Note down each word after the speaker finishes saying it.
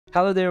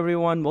Hello there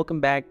everyone,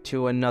 welcome back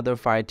to another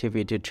Fire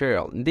TV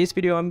tutorial. In this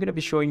video, I'm going to be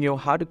showing you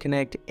how to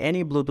connect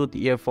any Bluetooth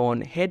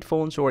earphone,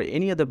 headphones or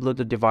any other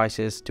Bluetooth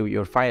devices to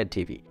your Fire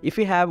TV. If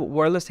you have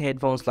wireless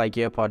headphones like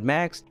AirPod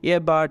Max,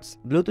 earbuds,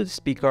 Bluetooth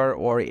speaker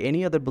or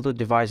any other Bluetooth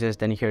devices,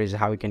 then here is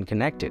how you can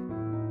connect it.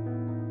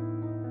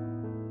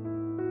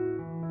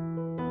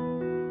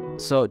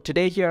 So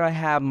today here I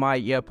have my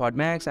AirPod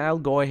Max and I'll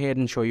go ahead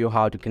and show you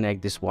how to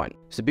connect this one.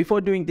 So before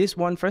doing this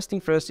one, first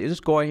thing first, you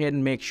just go ahead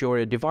and make sure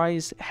your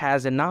device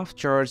has enough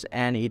charge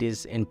and it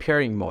is in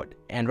pairing mode.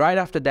 And right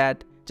after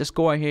that, just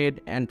go ahead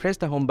and press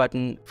the home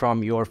button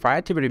from your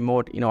Fire TV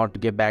remote in order to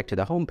get back to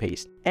the home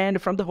page.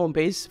 And from the home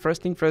page,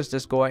 first thing first,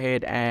 just go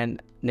ahead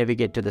and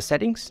navigate to the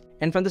settings.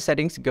 And from the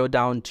settings, go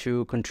down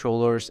to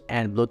controllers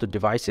and Bluetooth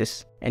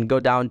devices and go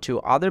down to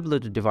other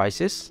Bluetooth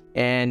devices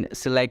and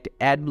select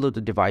add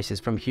Bluetooth devices.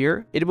 From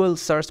here, it will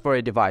search for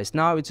a device.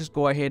 Now you just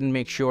go ahead and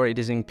make sure it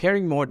is in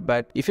pairing mode.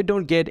 But if you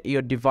don't get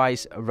your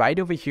device right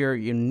over here,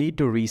 you need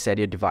to reset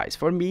your device.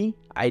 For me,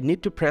 I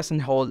need to press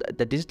and hold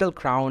the digital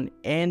crown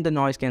and the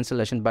noise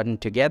cancellation button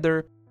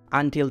together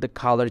until the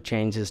color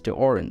changes to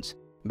orange.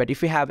 But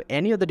if you have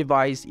any other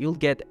device, you'll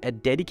get a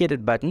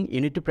dedicated button. You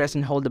need to press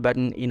and hold the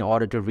button in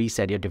order to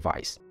reset your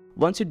device.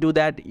 Once you do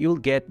that, you'll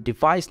get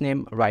device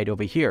name right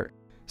over here.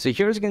 So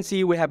here as you can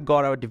see, we have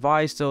got our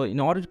device. So in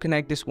order to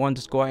connect this one,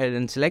 just go ahead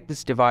and select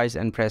this device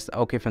and press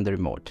OK from the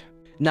remote.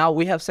 Now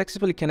we have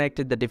successfully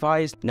connected the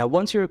device. Now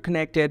once you're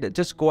connected,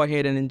 just go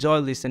ahead and enjoy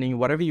listening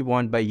whatever you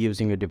want by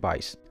using your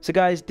device. So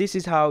guys, this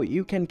is how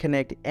you can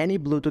connect any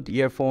Bluetooth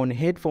earphone,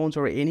 headphones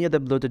or any other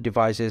Bluetooth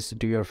devices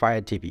to your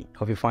Fire TV.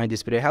 Hope you find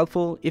this video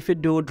helpful. If you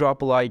do,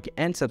 drop a like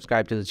and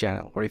subscribe to the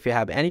channel. Or if you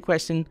have any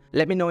question,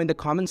 let me know in the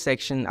comment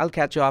section. I'll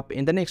catch you up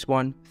in the next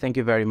one. Thank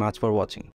you very much for watching.